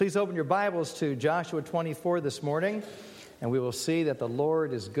Please open your Bibles to Joshua 24 this morning, and we will see that the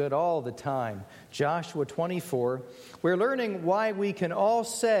Lord is good all the time. Joshua 24. We're learning why we can all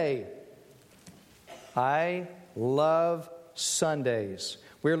say, I love Sundays.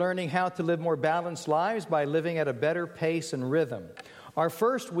 We're learning how to live more balanced lives by living at a better pace and rhythm. Our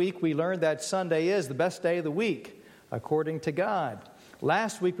first week, we learned that Sunday is the best day of the week, according to God.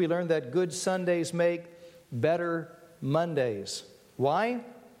 Last week, we learned that good Sundays make better Mondays. Why?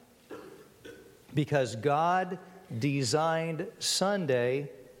 Because God designed Sunday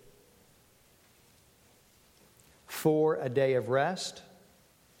for a day of rest,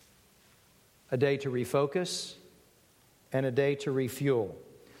 a day to refocus, and a day to refuel.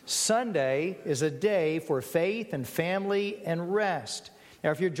 Sunday is a day for faith and family and rest. Now,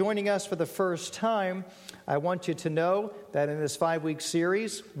 if you're joining us for the first time, I want you to know that in this 5-week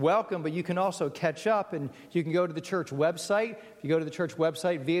series, welcome, but you can also catch up, and you can go to the church website. If you go to the church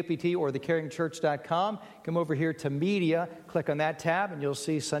website, VAPT or thecaringchurch.com, come over here to media, click on that tab, and you'll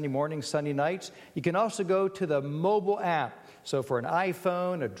see Sunday mornings, Sunday nights. You can also go to the mobile app. So for an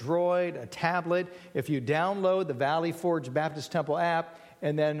iPhone, a Droid, a tablet, if you download the Valley Forge Baptist Temple app,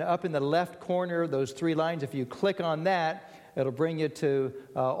 and then up in the left corner, those 3 lines, if you click on that, it'll bring you to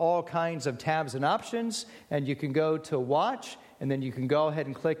all kinds of tabs and options, and you can go to watch, and then you can go ahead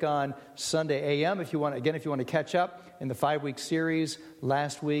and click on Sunday AM if you want. Again, if you want to catch up in the 5-week series,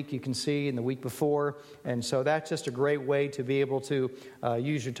 last week you can see, in the week before, and so that's just a great way to be able to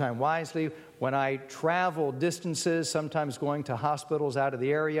use your time wisely. When I travel distances, sometimes going to hospitals out of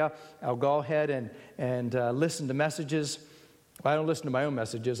the area, I'll go ahead and listen to messages. I don't listen to my own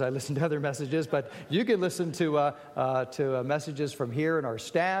messages. I listen to other messages, but you can listen to messages from here and our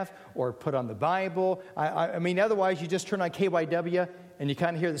staff, or put on the Bible. I mean, otherwise you just turn on KYW and you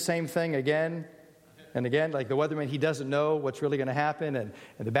kind of hear the same thing again and again. Like the weatherman, he doesn't know what's really going to happen, and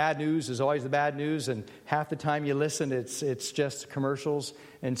the bad news is always the bad news. And half the time you listen, it's just commercials.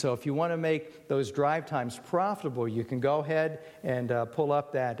 And so, if you want to make those drive times profitable, you can go ahead and pull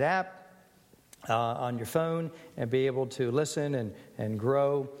up that app on your phone and be able to listen and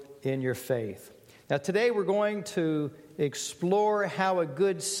grow in your faith. Now today we're going to explore how a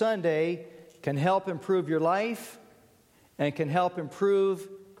good Sunday can help improve your life and can help improve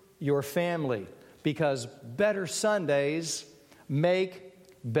your family, because better Sundays make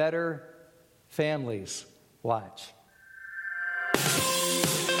better families. Watch.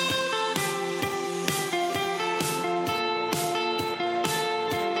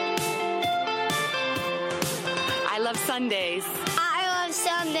 Sundays. I love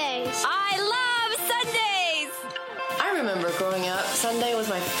Sundays. I love Sundays. I remember growing up, Sunday was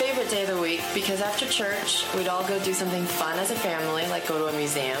my favorite day of the week because after church, we'd all go do something fun as a family, like go to a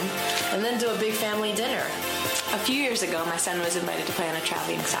museum, and then do a big family dinner. A few years ago, my son was invited to play on a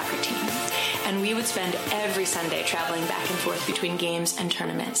traveling soccer team, and we would spend every Sunday traveling back and forth between games and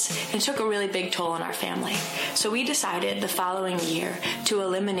tournaments. It took a really big toll on our family. So we decided the following year to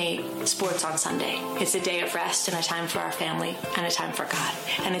eliminate sports on Sunday. It's a day of rest and a time for our family and a time for God,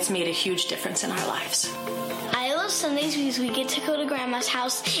 and it's made a huge difference in our lives. I love Sundays because we get to go to Grandma's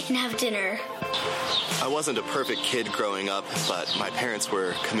house and have dinner. I wasn't a perfect kid growing up, but my parents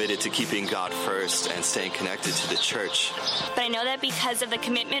were committed to keeping God first and staying connected to the church. But I know that because of the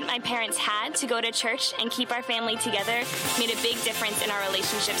commitment my parents had to go to church and keep our family together, made a big difference in our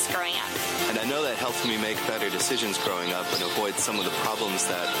relationships growing up. And I know that helped me make better decisions growing up and avoid some of the problems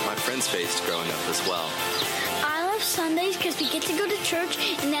that my friends faced growing up as well. I love Sundays because we get to go to church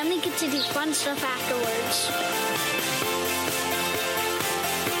and then we get to do fun stuff afterwards.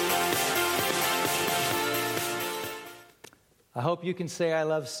 I hope you can say I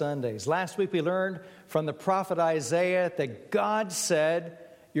love Sundays. Last week we learned from the prophet Isaiah that God said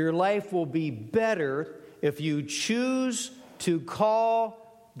your life will be better if you choose to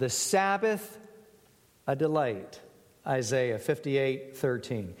call the Sabbath a delight. Isaiah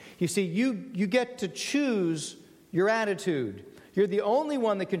 58:13. You see, you get to choose your attitude. You're the only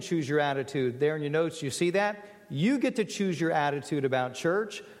one that can choose your attitude. There in your notes, you see that? You get to choose your attitude about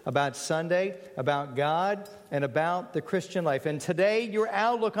church, about Sunday, about God, and about the Christian life. And today, your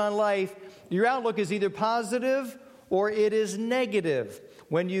outlook on life, your outlook is either positive or it is negative.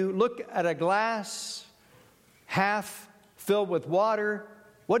 When you look at a glass half filled with water,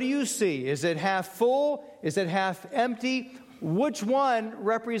 what do you see? Is it half full? Is it half empty? Which one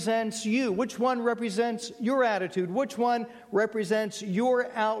represents you? Which one represents your attitude? Which one represents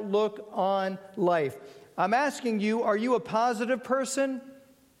your outlook on life? I'm asking you, are you a positive person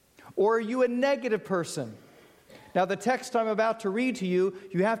or are you a negative person? Now, the text I'm about to read to you,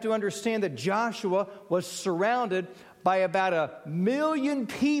 you have to understand that Joshua was surrounded by about 1 million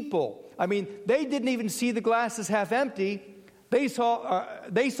people. I mean, they didn't even see the glass as half empty. They saw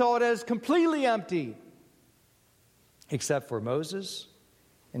it as completely empty, except for Moses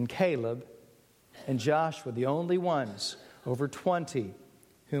and Caleb and Joshua, the only ones, over 20,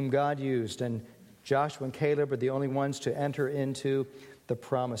 whom God used. And Joshua and Caleb are the only ones to enter into the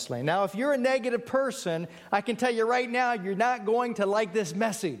promised land. Now, if you're a negative person, I can tell you right now, you're not going to like this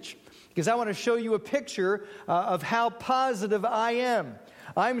message, because I want to show you a picture of how positive I am.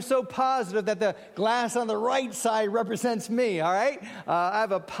 I'm so positive that the glass on the right side represents me, all right? I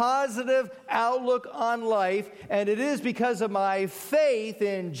have a positive outlook on life, and it is because of my faith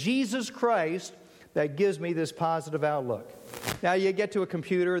in Jesus Christ that gives me this positive outlook. Now, you get to a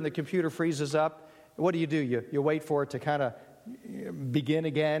computer, and the computer freezes up. What do? You wait for it to kind of begin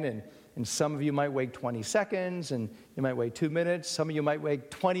again, and some of you might wait 20 seconds, and you might wait 2 minutes. Some of you might wait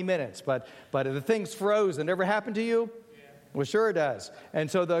 20 minutes, but the thing's frozen. Ever happened to you? Yeah. Well, sure it does. And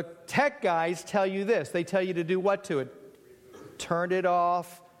so the tech guys tell you this. They tell you to do what to it? Turn it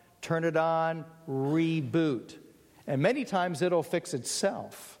off, turn it on, reboot. And many times it'll fix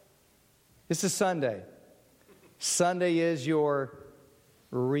itself. This is Sunday. Sunday is your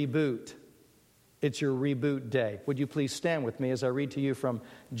reboot. It's your reboot day. Would you please stand with me as I read to you from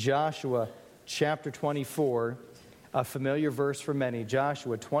Joshua chapter 24, a familiar verse for many.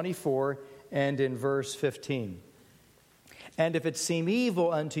 Joshua 24 and in verse 15. And if it seem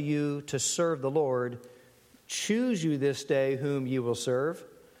evil unto you to serve the Lord, choose you this day whom you will serve,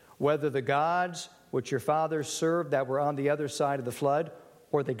 whether the gods which your fathers served that were on the other side of the flood,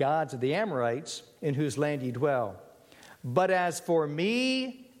 or the gods of the Amorites in whose land ye dwell. But as for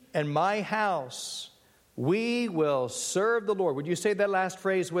me and my house, we will serve the Lord. Would you say that last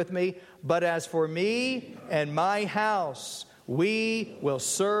phrase with me? But as for me and my house, we will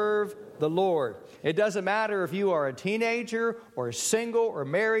serve the Lord. It doesn't matter if you are a teenager or single or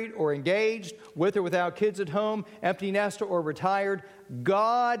married or engaged, with or without kids at home, empty nester or retired.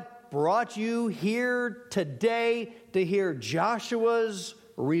 God brought you here today to hear Joshua's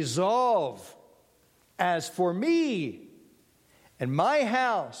resolve. As for me and my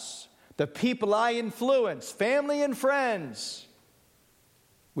house, the people I influence, family and friends,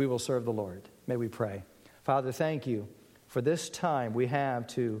 we will serve the Lord. May we pray. Father, thank you for this time we have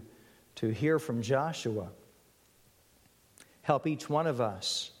to hear from Joshua. Help each one of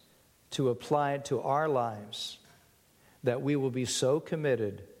us to apply it to our lives, that we will be so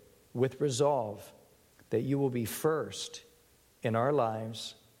committed with resolve that you will be first in our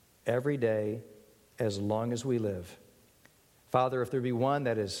lives every day as long as we live. Father, if there be one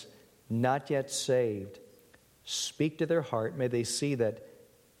that is not yet saved, speak to their heart. May they see that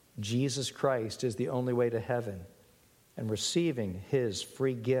Jesus Christ is the only way to heaven, and receiving his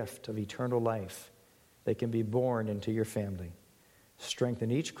free gift of eternal life, they can be born into your family. Strengthen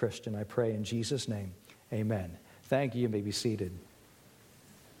each Christian, I pray in Jesus' name. Amen. Thank you. You may be seated.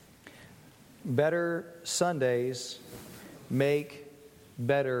 Better Sundays make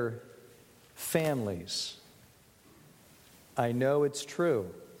better families. I know it's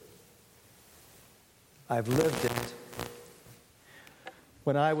true. I've lived it.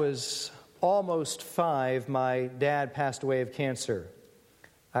 When I was almost 5, my dad passed away of cancer.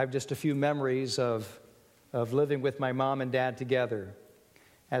 I have just a few memories of living with my mom and dad together.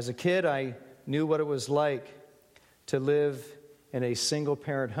 As a kid, I knew what it was like to live in a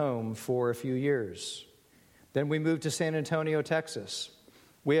single-parent home for a few years. Then we moved to San Antonio, Texas.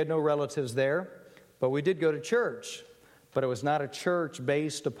 We had no relatives there, but we did go to church. But it was not a church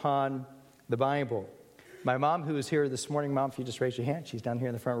based upon the Bible. My mom, who is here this morning, Mom, if you just raise your hand, she's down here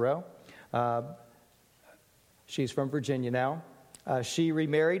in the front row. She's from Virginia now. She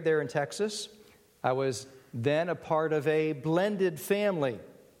remarried there in Texas. I was then a part of a blended family.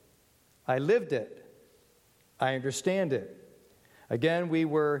 I lived it. I understand it. Again, we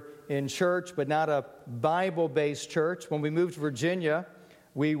were in church, but not a Bible-based church. When we moved to Virginia,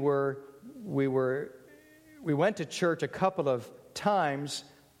 we went to church a couple of times,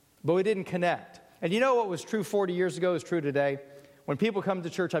 but we didn't connect. And you know what was true 40 years ago is true today? When people come to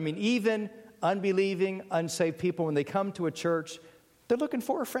church, I mean, even unbelieving, unsaved people, when they come to a church, they're looking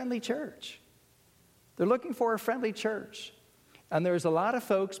for a friendly church. They're looking for a friendly church. And there's a lot of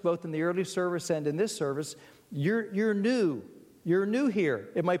folks, both in the early service and in this service, you're new. You're new here.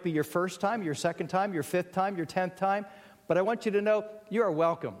 It might be your first time, your second time, your fifth time, your 10th time. But I want you to know you are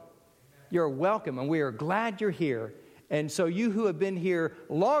welcome. You're welcome, and we are glad you're here. And so you who have been here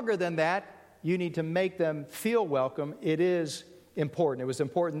longer than that, you need to make them feel welcome. It is important. It was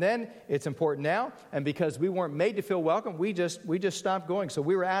important then. It's important now. And because we weren't made to feel welcome, we just stopped going. So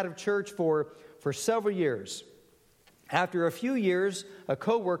we were out of church for several years. After a few years, a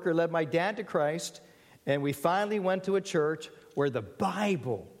coworker led my dad to Christ, and we finally went to a church where the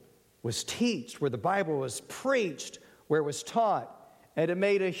Bible was taught, where the Bible was preached, where it was taught. And it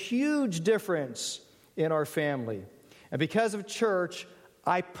made a huge difference in our family. And because of church,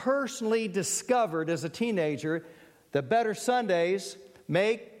 I personally discovered as a teenager that better Sundays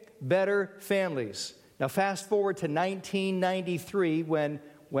make better families. Now fast forward to 1993 when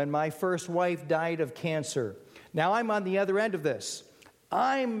my first wife died of cancer. Now I'm on the other end of this.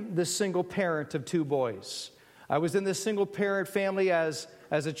 I'm the single parent of 2 boys. I was in this single parent family as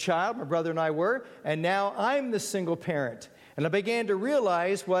a child, my brother and I were, and now I'm the single parent. And I began to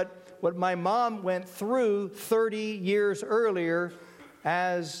realize what my mom went through 30 years earlier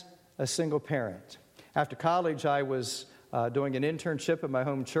as a single parent. After college, I was doing an internship at my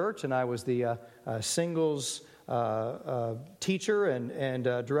home church, and I was the singles teacher and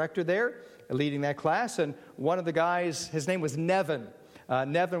director there, leading that class. And one of the guys, his name was Nevin.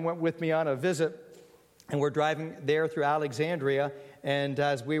 Nevin went with me on a visit, and we're driving there through Alexandria. And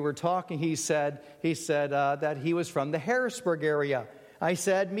as we were talking, he said that he was from the Harrisburg area. I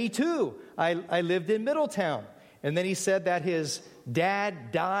said, me too. I lived in Middletown. And then he said that his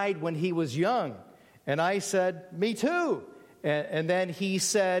dad died when he was young. And I said, me too. And then he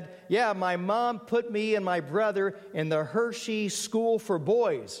said, yeah, my mom put me and my brother in the Hershey School for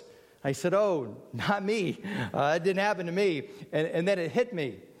Boys. I said, oh, not me. It didn't happen to me. And then it hit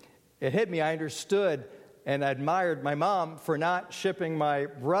me. I understood and admired my mom for not shipping my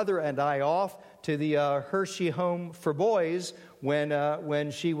brother and I off to the Hershey Home for Boys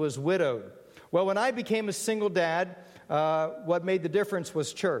when she was widowed. Well, when I became a single dad, what made the difference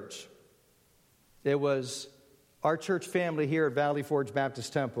was church. It was our church family here at Valley Forge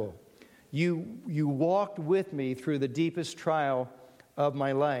Baptist Temple. You walked with me through the deepest trial of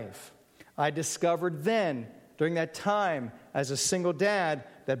my life. I discovered then, during that time as a single dad,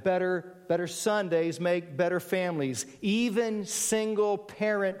 that better Sundays make better families, even single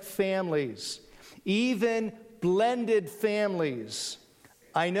parent families, even blended families.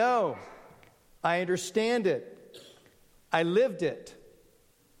 I know. I understand it. I lived it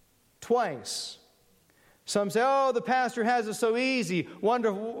twice. Some say, oh, the pastor has it so easy.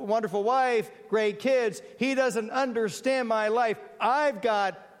 Wonderful wife, great kids. He doesn't understand my life. I've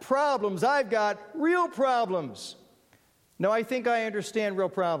got problems. I've got real problems. No, I think I understand real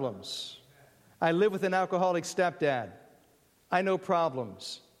problems. I live with an alcoholic stepdad. I know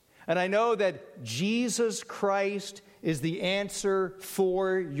problems. And I know that Jesus Christ is the answer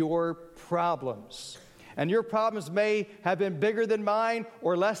for your problems. And your problems may have been bigger than mine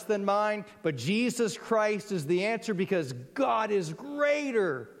or less than mine, but Jesus Christ is the answer because God is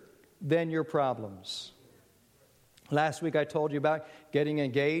greater than your problems. Last week I told you about getting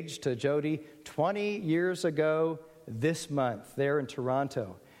engaged to Jody 20 years ago this month there in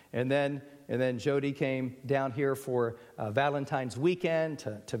Toronto. And then Jody came down here for Valentine's weekend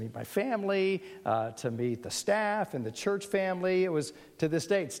to meet my family, to meet the staff and the church family. It was, to this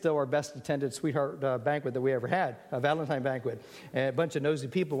day, it's still our best attended sweetheart banquet that we ever had, a Valentine banquet. And a bunch of nosy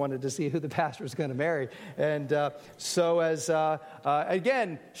people wanted to see who the pastor was going to marry. And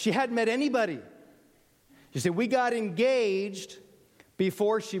again, she hadn't met anybody. You see, we got engaged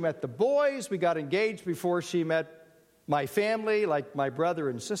before she met the boys. We got engaged before she met my family, like my brother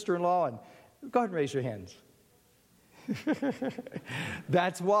and sister-in-law. And go ahead and raise your hands.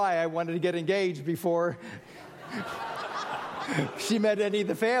 That's why I wanted to get engaged before she met any of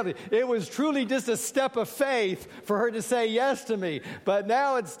the family. It was truly just a step of faith for her to say yes to me. But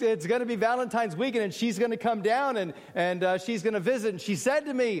now it's going to be Valentine's weekend, and she's going to come down, and she's going to visit. And she said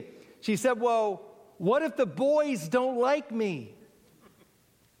to me, well, what if the boys don't like me?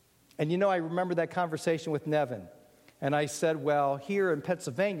 And I remember that conversation with Nevin. And I said, well, here in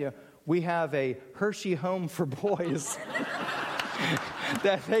Pennsylvania, we have a Hershey Home for Boys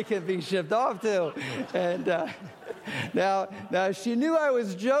that they can be shipped off to. And now she knew I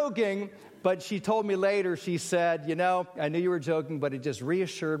was joking, but she told me later, she said, I knew you were joking, but it just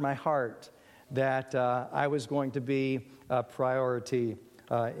reassured my heart that I was going to be a priority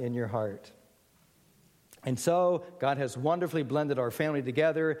in your heart. And so God has wonderfully blended our family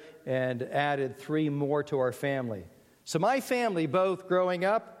together and added 3 more to our family. So my family, both growing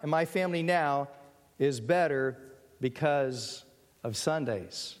up and my family now, is better because of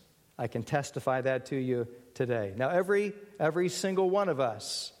Sundays. I can testify that to you today. Now, every single one of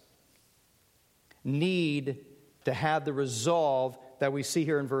us need to have the resolve that we see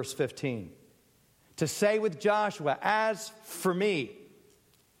here in verse 15. To say with Joshua, as for me,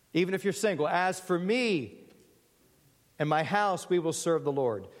 even if you're single, as for me and my house, we will serve the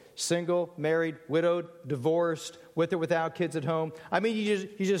Lord. Single, married, widowed, divorced, with or without kids at home. I mean, you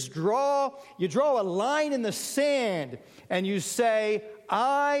just draw a line in the sand and you say,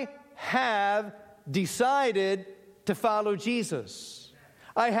 I have decided to follow Jesus.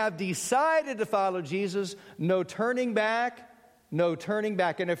 I have decided to follow Jesus. No turning back, no turning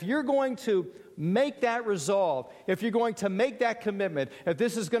back. And if you're going to make that resolve, if you're going to make that commitment, if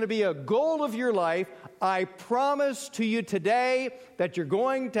this is going to be a goal of your life, I promise to you today that you're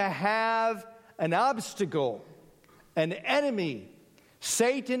going to have an obstacle, an enemy.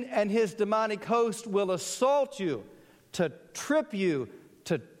 Satan and his demonic host will assault you, to trip you,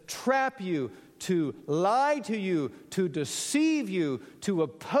 to trap you, to lie to you, to deceive you, to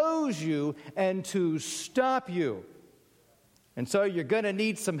oppose you, and to stop you. And so you're going to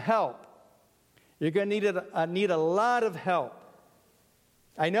need some help. You're going to need a lot of help.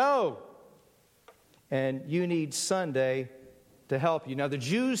 I know. And you need Sunday to help you. Now, the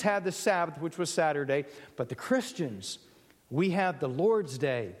Jews had the Sabbath, which was Saturday, but the Christians, we have the Lord's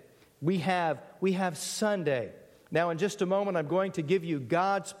Day. We have Sunday. Now, in just a moment, I'm going to give you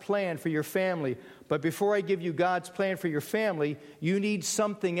God's plan for your family. But before I give you God's plan for your family, you need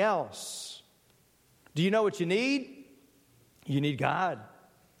something else. Do you know what you need? You need God.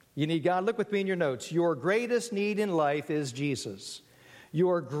 You need God. Look with me in your notes. Your greatest need in life is Jesus.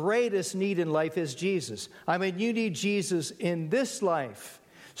 Your greatest need in life is Jesus. I mean, you need Jesus in this life.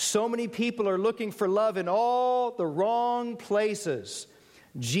 So many people are looking for love in all the wrong places.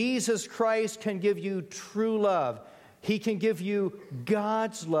 Jesus Christ can give you true love. He can give you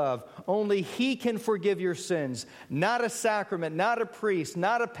God's love. Only He can forgive your sins. Not a sacrament, not a priest,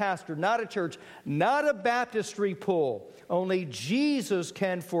 not a pastor, not a church, not a baptistry pool. Only Jesus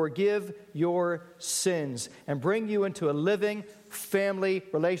can forgive your sins and bring you into a living family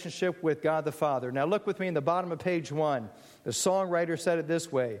relationship with God the Father. Now look with me in the bottom of page 1. The songwriter said it this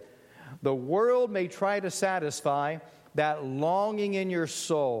way: the world may try to satisfy that longing in your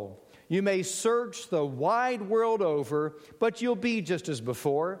soul. You may search the wide world over, but you'll be just as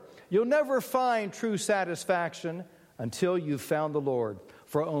before. You'll never find true satisfaction until you've found the Lord.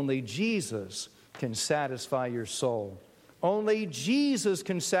 For only Jesus can satisfy your soul. Only Jesus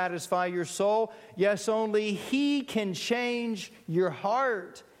can satisfy your soul. Yes, only He can change your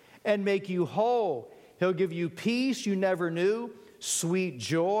heart and make you whole. He'll give you peace you never knew, sweet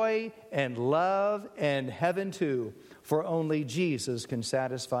joy and love and heaven too. For only Jesus can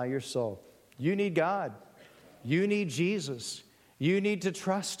satisfy your soul. You need God. You need Jesus. You need to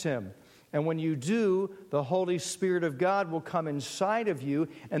trust Him. And when you do, the Holy Spirit of God will come inside of you,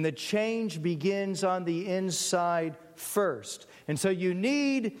 and the change begins on the inside first. And so you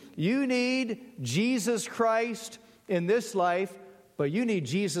need Jesus Christ in this life, but you need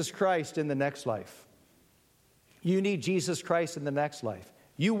Jesus Christ in the next life. You need Jesus Christ in the next life.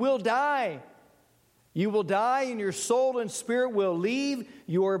 You will die. You will die, and your soul and spirit will leave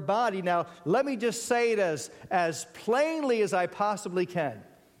your body. Now, let me just say it as plainly as I possibly can.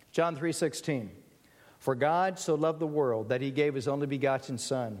 John 3:16. For God so loved the world that He gave His only begotten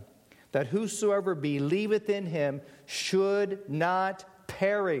Son, that whosoever believeth in Him should not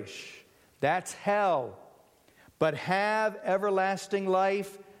perish. That's hell. But have everlasting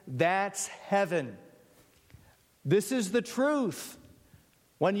life. That's heaven. This is the truth.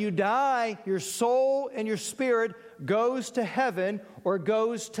 When you die, your soul and your spirit goes to heaven or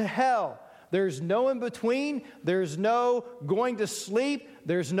goes to hell. There's no in between. There's no going to sleep.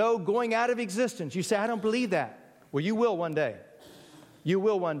 There's no going out of existence. You say, I don't believe that. Well, you will one day. You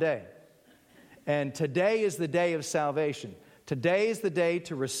will one day. And today is the day of salvation. Today is the day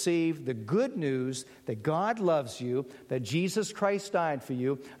to receive the good news that God loves you, that Jesus Christ died for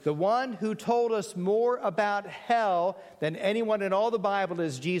you. The one who told us more about hell than anyone in all the Bible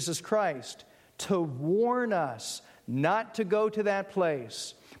is Jesus Christ, to warn us not to go to that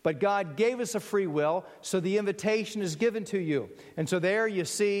place. But God gave us a free will, so the invitation is given to you. And so there you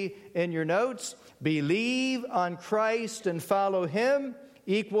see in your notes, believe on Christ and follow Him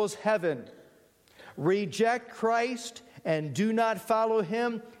equals heaven. Reject Christ and do not follow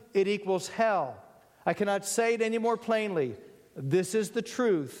Him, it equals hell. I cannot say it any more plainly. This is the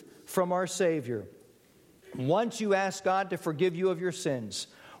truth from our Savior. Once you ask God to forgive you of your sins,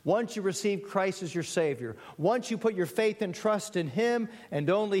 once you receive Christ as your Savior, once you put your faith and trust in Him and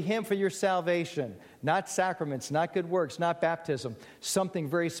only Him for your salvation, not sacraments, not good works, not baptism, something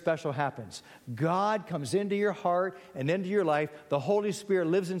very special happens. God comes into your heart and into your life. The Holy Spirit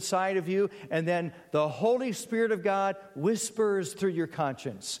lives inside of you, and then the Holy Spirit of God whispers through your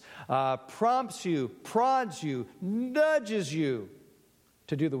conscience, prompts you, prods you, nudges you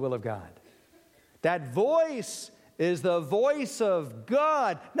to do the will of God. That voice is the voice of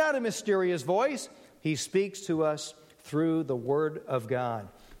God, not a mysterious voice. He speaks to us through the Word of God.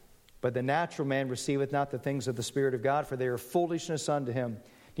 But the natural man receiveth not the things of the Spirit of God, for they are foolishness unto him.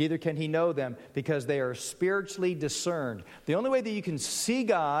 Neither can he know them, because they are spiritually discerned. The only way that you can see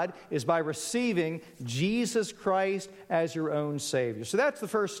God is by receiving Jesus Christ as your own Savior. So that's the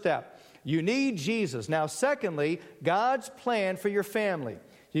first step. You need Jesus. Now, secondly, God's plan for your family.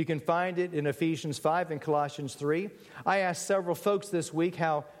 You can find it in Ephesians 5 and Colossians 3. I asked several folks this week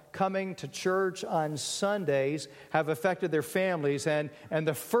how coming to church on Sundays have affected their families. And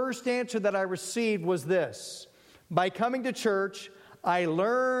the first answer that I received was this: by coming to church, I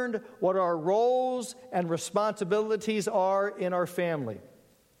learned what our roles and responsibilities are in our family.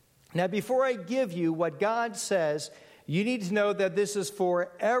 Now, before I give you what God says, you need to know that this is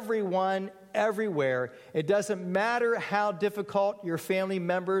for everyone, everywhere. It doesn't matter how difficult your family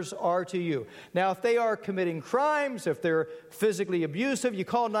members are to you. Now, if they are committing crimes, if they're physically abusive, you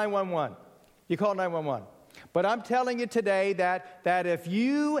call 911. You call 911. But I'm telling you today that if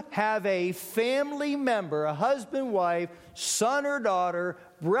you have a family member, a husband, wife, son or daughter,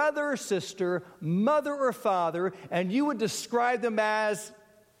 brother or sister, mother or father, and you would describe them as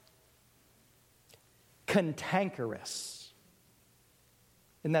cantankerous.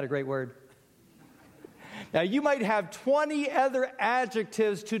 Isn't that a great word? Now, you might have 20 other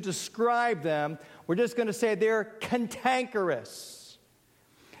adjectives to describe them. We're just going to say they're cantankerous.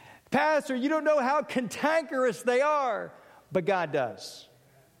 Pastor, you don't know how cantankerous they are, but God does.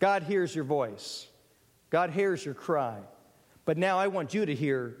 God hears your voice. God hears your cry. But now I want you to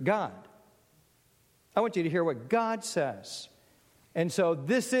hear God. I want you to hear what God says. And so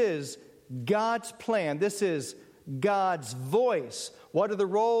this is God's plan. This is God's voice. What are the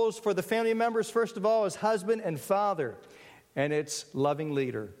roles for the family members? First of all, as husband and father. And it's loving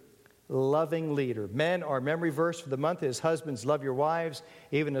leader. Loving leader. Men, our memory verse for the month is, husbands, love your wives,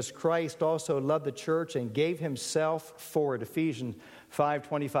 even as Christ also loved the church and gave himself for it. Ephesians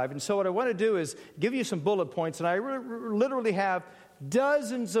 5:25. And so what I want to do is give you some bullet points. And I literally have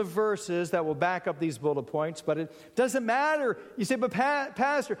dozens of verses that will back up these bullet points, but it doesn't matter. You say, but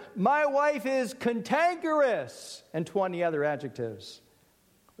Pastor, my wife is cantankerous, and 20 other adjectives.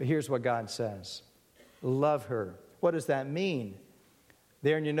 But here's what God says. Love her. What does that mean?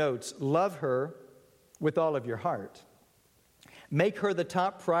 There in your notes, love her with all of your heart. Make her the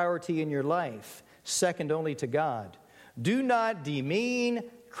top priority in your life, second only to God. Do not demean,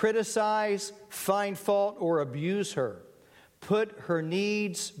 criticize, find fault, or abuse her. Put her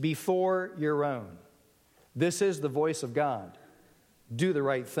needs before your own. This is the voice of God. Do the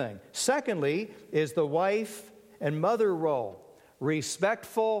right thing. Secondly is the wife and mother role.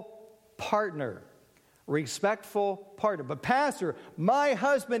 Respectful partner. Respectful partner. But Pastor, my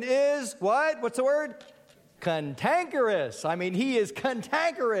husband is what? What's the word? Cantankerous. I mean, he is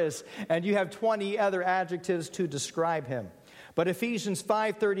cantankerous. And you have 20 other adjectives to describe him. But Ephesians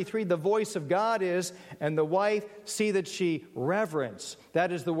 5:33, the voice of God is, and the wife, see that she reverence.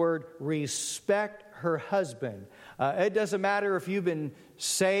 That is the word respect her husband. It doesn't matter if you've been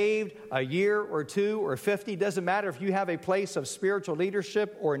saved a year or 2 or 50. It doesn't matter if you have a place of spiritual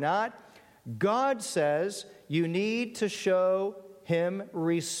leadership or not. God says you need to show him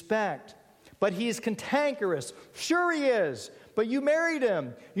respect. But he's cantankerous. Sure he is. But you married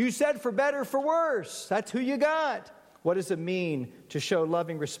him. You said for better, for worse. That's who you got. What does it mean to show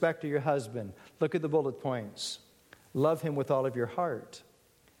loving respect to your husband? Look at the bullet points. Love him with all of your heart.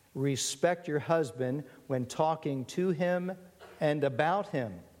 Respect your husband when talking to him and about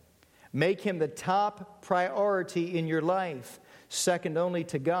him. Make him the top priority in your life, second only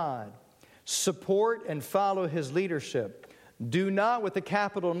to God. Support and follow his leadership. Do not, with a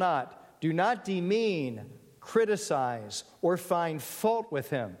capital not, do not demean, criticize, or find fault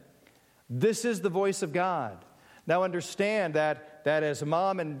with him. This is the voice of God. Now understand that as a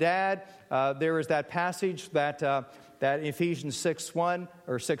mom and dad, there is that passage that Ephesians 6:1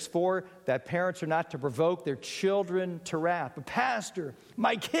 or 6:4, that parents are not to provoke their children to wrath. But Pastor,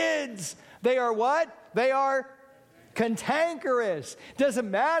 my kids, they are what? They are cantankerous. Doesn't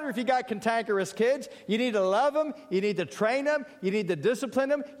matter if you got cantankerous kids. You need to love them. You need to train them. You need to discipline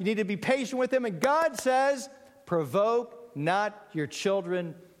them. You need to be patient with them. And God says, provoke not your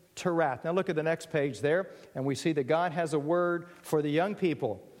children to wrath. Now look at the next page there, and we see that God has a word for the young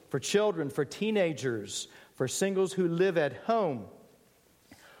people, for children, for teenagers, for singles who live at home.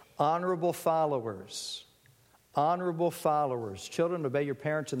 Honorable followers. Honorable followers. Children, obey your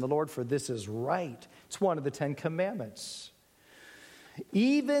parents in the Lord, for this is right. It's one of the 10 Commandments.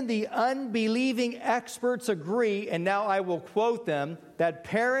 Even the unbelieving experts agree, and now I will quote them, that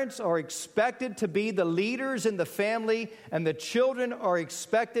parents are expected to be the leaders in the family and the children are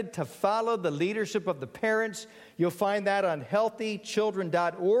expected to follow the leadership of the parents. You'll find that on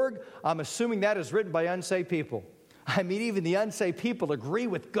healthychildren.org. I'm assuming that is written by unsaved people. I mean, even the unsaved people agree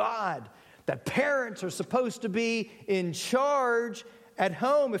with God that parents are supposed to be in charge at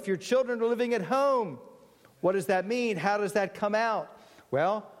home if your children are living at home. What does that mean? How does that come out?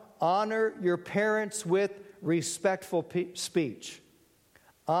 Well, honor your parents with respectful speech.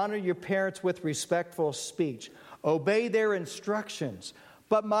 Honor your parents with respectful speech. Obey their instructions.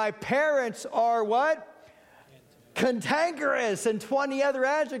 But my parents are what? Cantankerous and 20 other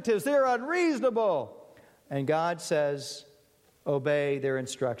adjectives. They're unreasonable. And God says, obey their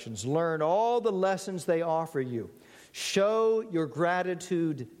instructions. Learn all the lessons they offer you. Show your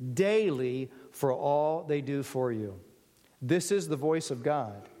gratitude daily for all they do for you. This is the voice of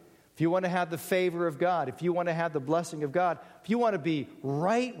God. If you want to have the favor of God, if you want to have the blessing of God, if you want to be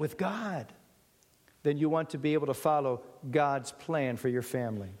right with God, then you want to be able to follow God's plan for your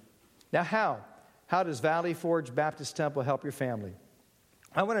family. Now, how? How does Valley Forge Baptist Temple help your family?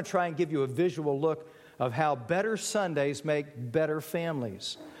 I want to try and give you a visual look of how better Sundays make better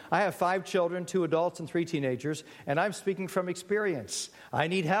families. I have 5 children, 2 adults and 3 teenagers, and I'm speaking from experience. I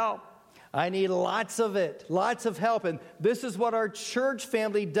need help. I need lots of it, lots of help. And this is what our church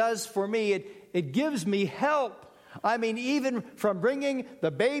family does for me. It gives me help. I mean, even from bringing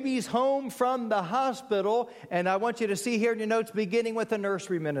the babies home from the hospital, and I want you to see here in your notes, beginning with the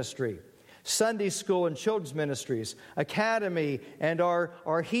nursery ministry, Sunday school and children's ministries, academy, and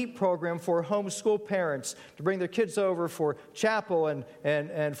our HEAP program for homeschool parents to bring their kids over for chapel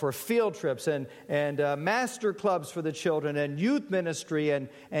and for field trips and master clubs for the children and youth ministry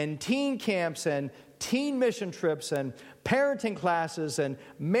and teen camps and teen mission trips and parenting classes and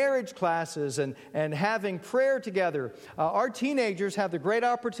marriage classes and having prayer together. Our teenagers have the great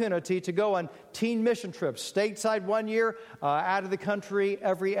opportunity to go on teen mission trips, stateside one year, out of the country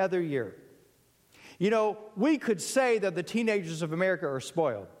every other year. You know, we could say that the teenagers of America are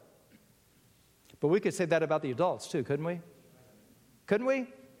spoiled. But we could say that about the adults too, couldn't we? Couldn't we?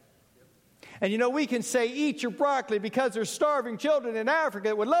 And you know, we can say, eat your broccoli because there's starving children in Africa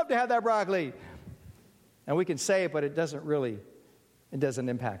that would love to have that broccoli. And we can say it, but it doesn't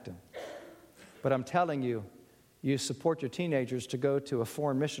impact them. But I'm telling you, you support your teenagers to go to a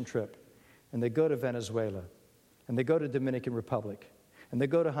foreign mission trip, and they go to Venezuela, and they go to Dominican Republic, and they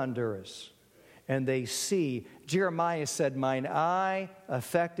go to Honduras, and they see, Jeremiah said, mine eye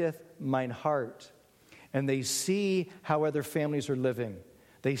affecteth mine heart. And they see how other families are living.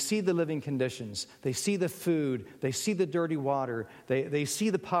 They see the living conditions. They see the food. They see the dirty water. They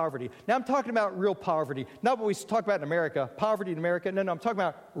see the poverty. Now I'm talking about real poverty. Not what we talk about in America, poverty in America. No, I'm talking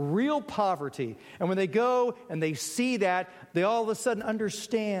about real poverty. And when they go and they see that, they all of a sudden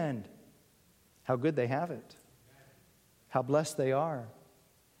understand how good they have it, how blessed they are.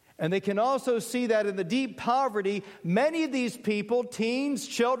 And they can also see that in the deep poverty, many of these people, teens,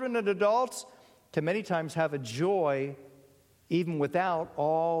 children, and adults, can many times have a joy even without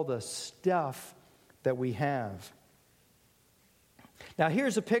all the stuff that we have. Now,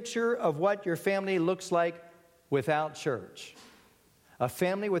 here's a picture of what your family looks like without church. A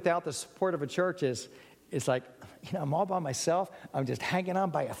family without the support of a church is like, you know, I'm all by myself. I'm just hanging on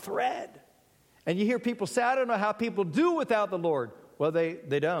by a thread. And you hear people say, I don't know how people do without the Lord. Well,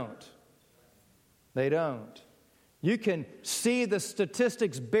 they don't. They don't. You can see the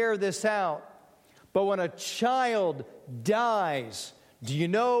statistics bear this out. But when a child dies, do you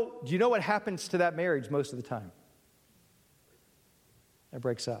know what happens to that marriage most of the time? It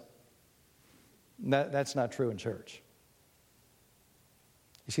breaks up. That's not true in church.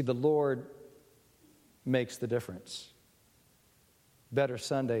 You see, the Lord makes the difference. Better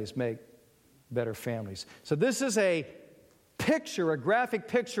Sundays make better families. So this is a picture, a graphic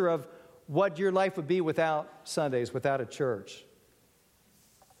picture of what your life would be without Sundays, without a church.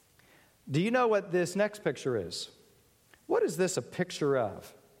 Do you know what this next picture is? What is this a picture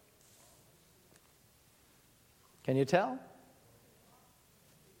of? Can you tell?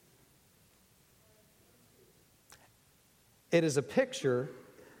 It is a picture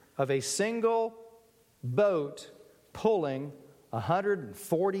of a single boat pulling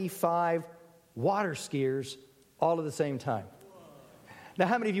 145 water skiers all at the same time. Now,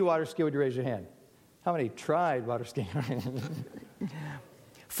 how many of you water ski? Would you raise your hand? How many tried water skiing?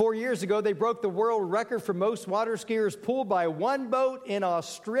 4 years ago, they broke the world record for most water skiers pulled by one boat in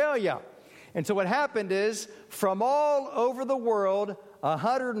Australia. And so what happened is, from all over the world,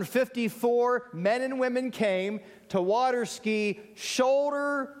 154 men and women came to water ski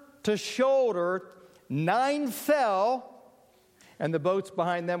shoulder to shoulder. 9 fell, and the boats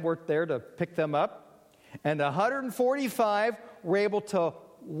behind them weren't there to pick them up. And 145 were able to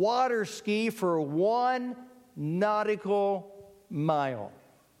water ski for 1 nautical mile.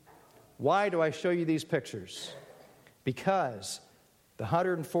 Why do I show you these pictures? Because the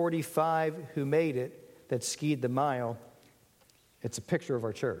 145 who made it, that skied the mile, it's a picture of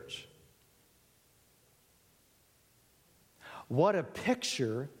our church. What a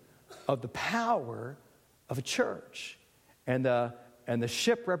picture of the power of a church. And the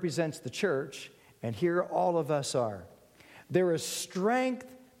ship represents the church, and here all of us are. There is strength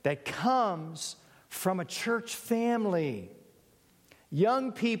that comes from a church family.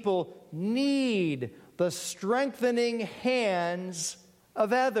 Young people need the strengthening hands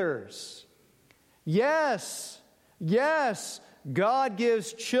of others. Yes, God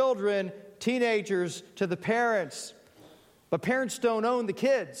gives children, teenagers to the parents, but parents don't own the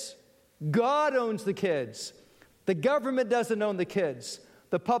kids. God owns the kids. The government doesn't own the kids.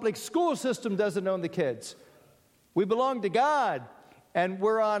 The public school system doesn't own the kids. We belong to God, and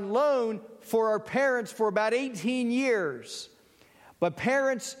we're on loan for our parents for about 18 years. But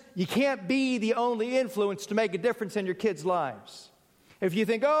parents, you can't be the only influence to make a difference in your kids' lives. If you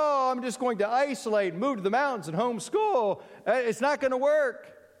think, I'm just going to isolate, move to the mountains and homeschool, it's not going to work.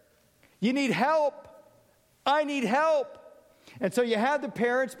 You need help. I need help. And so you have the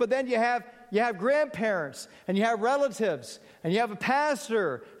parents, but then you have grandparents, and you have relatives, and you have a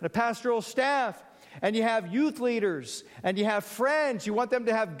pastor and a pastoral staff, and you have youth leaders, and you have friends. You want them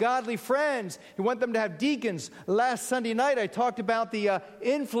to have godly friends. You want them to have deacons. Last Sunday night, I talked about the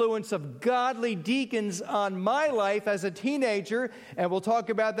influence of godly deacons on my life as a teenager, and we'll talk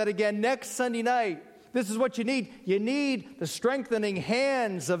about that again next Sunday night. This is what you need. You need the strengthening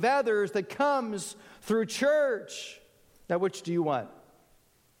hands of others that comes through church. Now, which do you want?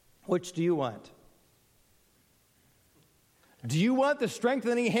 Which do you want? Do you want the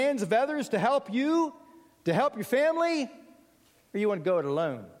strengthening hands of others to help you, to help your family, or you want to go it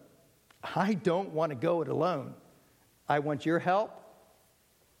alone? I don't want to go it alone. I want your help.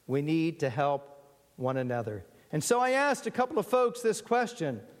 We need to help one another. And so I asked a couple of folks this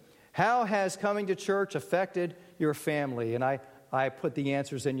question: how has coming to church affected your family? And I put the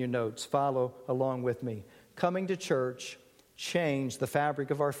answers in your notes. Follow along with me. Coming to church changed the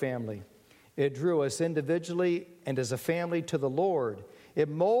fabric of our family. It drew us individually and as a family to the Lord. It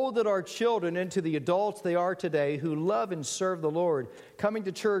molded our children into the adults they are today who love and serve the Lord. Coming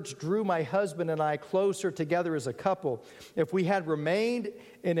to church drew my husband and I closer together as a couple. If we had remained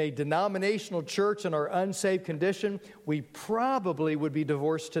in a denominational church in our unsaved condition, we probably would be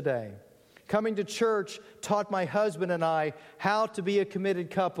divorced today. Coming to church taught my husband and I how to be a committed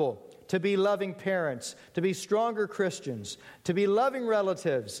couple, to be loving parents, to be stronger Christians, to be loving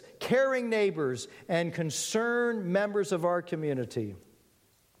relatives, caring neighbors, and concerned members of our community.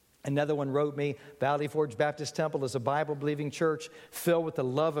 Another one wrote me, Valley Forge Baptist Temple is a Bible-believing church filled with the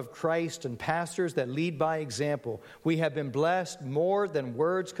love of Christ and pastors that lead by example. We have been blessed more than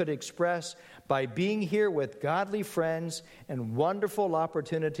words could express by being here with godly friends and wonderful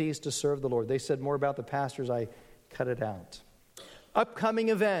opportunities to serve the Lord. They said more about the pastors. I cut it out. Upcoming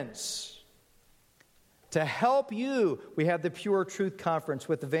events. To help you, we have the Pure Truth Conference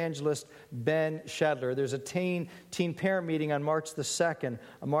with evangelist Ben Shadler. There's a teen parent meeting on March the 2nd,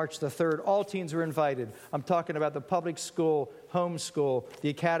 on March the 3rd. All teens are invited. I'm talking about the public school, homeschool, the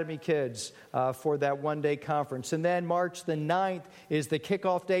academy kids for that one-day conference. And then March the 9th is the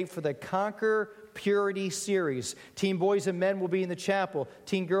kickoff date for the Conquer Purity series. Teen boys and men will be in the chapel.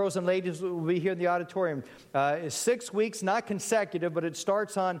 Teen girls and ladies will be here in the auditorium. It's 6 weeks, not consecutive, but it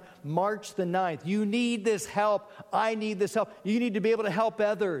starts on March the 9th. You need this help. I need this help. You need to be able to help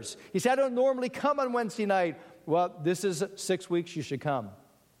others. You say, I don't normally come on Wednesday night. Well, this is 6 weeks you should come.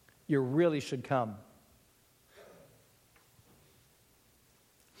 You really should come.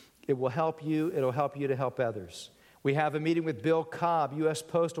 It will help you. It'll help you to help others. We have a meeting with Bill Cobb, U.S.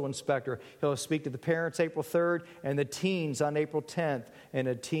 Postal Inspector. He'll speak to the parents April 3rd and the teens on April 10th, and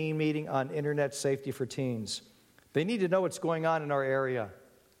a teen meeting on internet safety for teens. They need to know what's going on in our area.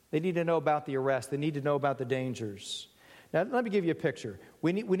 They need to know about the arrest. They need to know about the dangers. Now, let me give you a picture.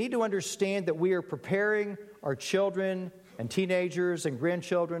 We need to understand that we are preparing our children and teenagers and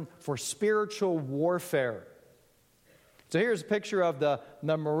grandchildren for spiritual warfare. So here's a picture of the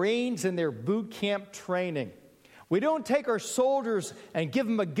Marines in their boot camp training. We don't take our soldiers and give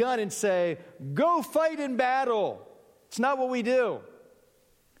them a gun and say, go fight in battle. It's not what we do.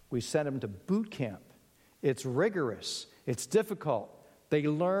 We send them to boot camp. It's rigorous. It's difficult. They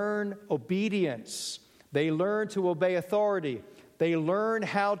learn obedience. They learn to obey authority. They learn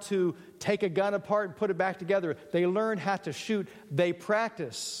how to take a gun apart and put it back together. They learn how to shoot. They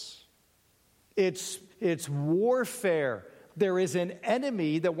practice. It's warfare. There is an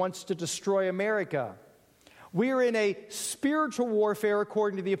enemy that wants to destroy America. We are in a spiritual warfare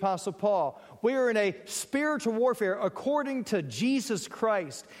according to the Apostle Paul. We are in a spiritual warfare according to Jesus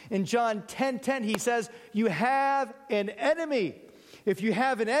Christ. In John 10:10, he says, you have an enemy. If you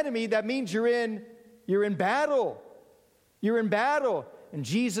have an enemy, that means you're in battle. You're in battle. And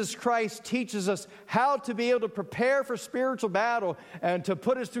Jesus Christ teaches us how to be able to prepare for spiritual battle and to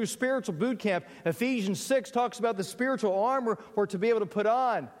put us through spiritual boot camp. Ephesians 6 talks about the spiritual armor we're to be able to put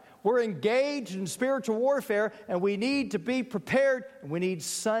on. We're engaged in spiritual warfare, and we need to be prepared. And we need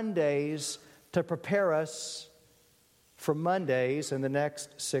Sundays to prepare us for Mondays and the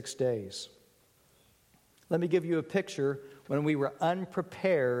next 6 days. Let me give you a picture when we were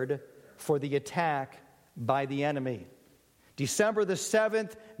unprepared for the attack by the enemy. December the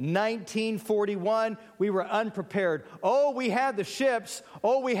 7th, 1941, we were unprepared. Oh, we had the ships.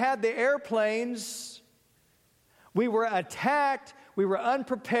 Oh, we had the airplanes. We were attacked. We were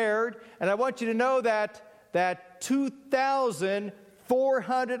unprepared. And I want you to know that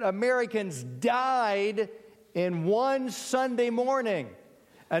 2,400 Americans died in one Sunday morning.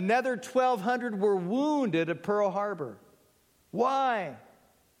 Another 1,200 were wounded at Pearl Harbor. Why?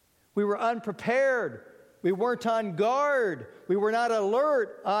 We were unprepared. We weren't on guard. We were not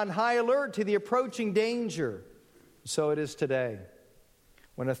on high alert to the approaching danger. So it is today.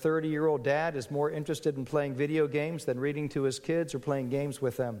 When a 30-year-old dad is more interested in playing video games than reading to his kids or playing games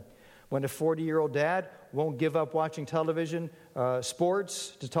with them. When a 40-year-old dad won't give up watching television,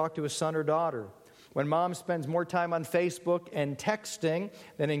 sports to talk to his son or daughter. When mom spends more time on Facebook and texting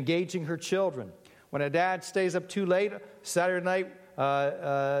than engaging her children. When a dad stays up too late Saturday night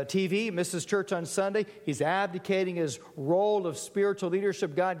TV, misses church on Sunday, he's abdicating his role of spiritual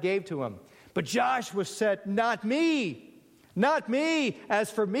leadership God gave to him. But Joshua said, not me. Not me. As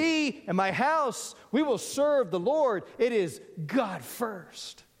for me and my house, we will serve the Lord. It is God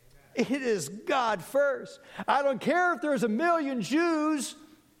first. It is God first. I don't care if there's 1 million Jews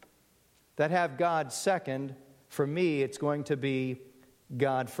that have God second. For me, it's going to be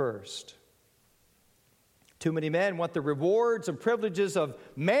God first. Too many men want the rewards and privileges of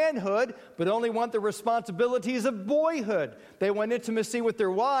manhood, but only want the responsibilities of boyhood. They want intimacy with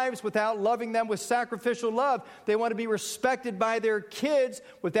their wives without loving them with sacrificial love. They want to be respected by their kids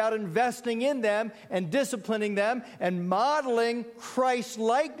without investing in them and disciplining them and modeling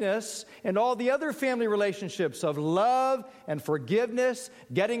Christ-likeness and all the other family relationships of love and forgiveness,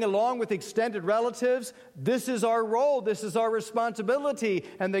 getting along with extended relatives. This is our role. This is our responsibility,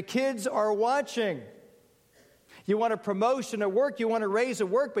 and the kids are watching. You want a promotion at work, you want a raise at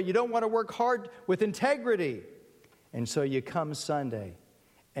work, but you don't want to work hard with integrity. And so you come Sunday,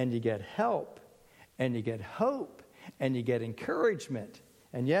 and you get help, and you get hope, and you get encouragement.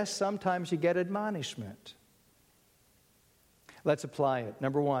 And yes, sometimes you get admonishment. Let's apply it.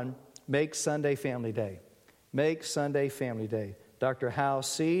 Number one, make Sunday family day. Make Sunday family day. Dr. Hal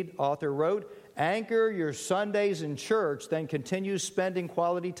Seed, author, wrote, anchor your Sundays in church, then continue spending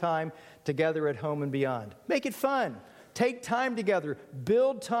quality time together at home and beyond. Make it fun. Take time together.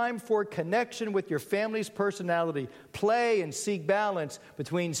 Build time for connection with your family's personality. Play and seek balance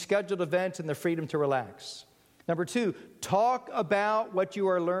between scheduled events and the freedom to relax. Number two, talk about what you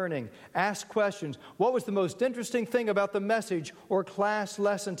are learning. Ask questions. What was the most interesting thing about the message or class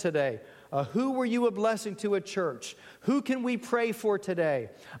lesson today? Who were you a blessing to at church? Who can we pray for today?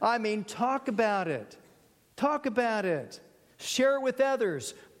 I mean, talk about it. Talk about it. Share it with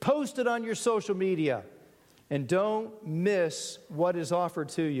others. Post it on your social media. And don't miss what is offered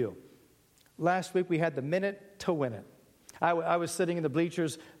to you. Last week we had the minute to win it. I was sitting in the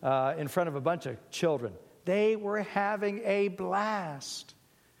bleachers in front of a bunch of children. They were having a blast.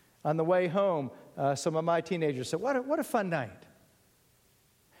 On the way home, some of my teenagers said, what a fun night.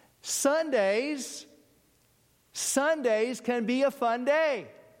 Sundays can be a fun day.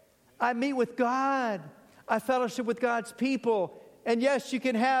 I meet with God. I fellowship with God's people. And yes, you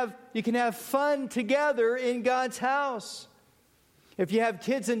can have fun together in God's house. If you have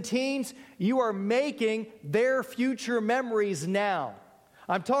kids and teens, you are making their future memories now.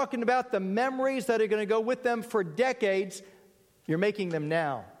 I'm talking about the memories that are going to go with them for decades. You're making them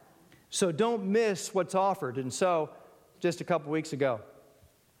now. So don't miss what's offered. And so, just a couple weeks ago,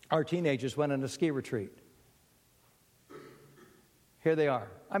 our teenagers went on a ski retreat. Here they are.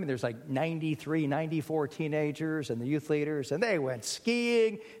 I mean, there's like 93, 94 teenagers and the youth leaders, and they went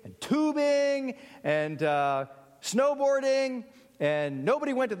skiing and tubing and snowboarding and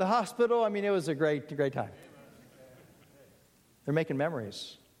nobody went to the hospital. I mean, it was a great time. They're making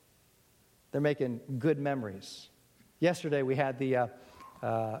memories. They're making good memories. Yesterday we had the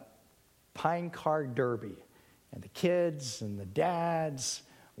Pine Car Derby, and the kids and the dads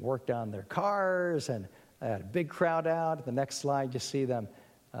worked on their cars, and I had a big crowd out. The next slide, you see them,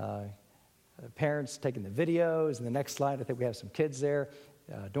 parents taking the videos, and the next slide, I think we have some kids there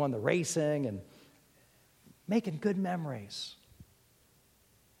doing the racing and making good memories.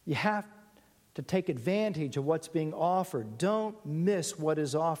 You have to take advantage of what's being offered. Don't miss what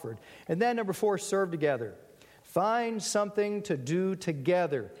is offered. And then number 4, serve together. Find something to do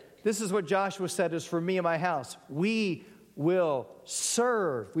together. This is what Joshua said is for me and my house. We will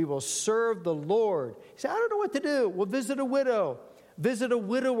serve. We will serve the Lord. He said, I don't know what to do. We'll visit a widow. Visit a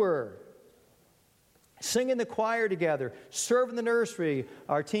widower. Sing in the choir together. Serve in the nursery.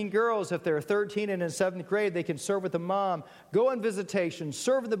 Our teen girls, if they're 13 and in 7th grade, they can serve with the mom. Go on visitation.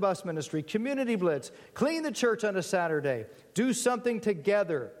 Serve in the bus ministry. Community blitz. Clean the church on a Saturday. Do something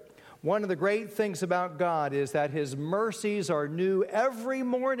together. One of the great things about God is that His mercies are new every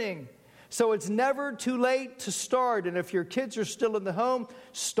morning. So it's never too late to start. And if your kids are still in the home,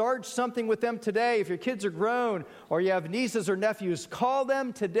 start something with them today. If your kids are grown or you have nieces or nephews, call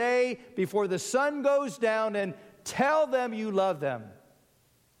them today before the sun goes down and tell them you love them.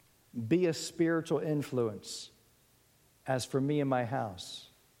 Be a spiritual influence. As for me and my house,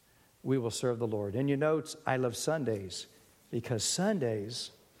 we will serve the Lord. In your notes, I love Sundays because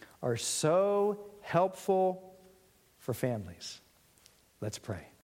Sundays are so helpful for families. Let's pray.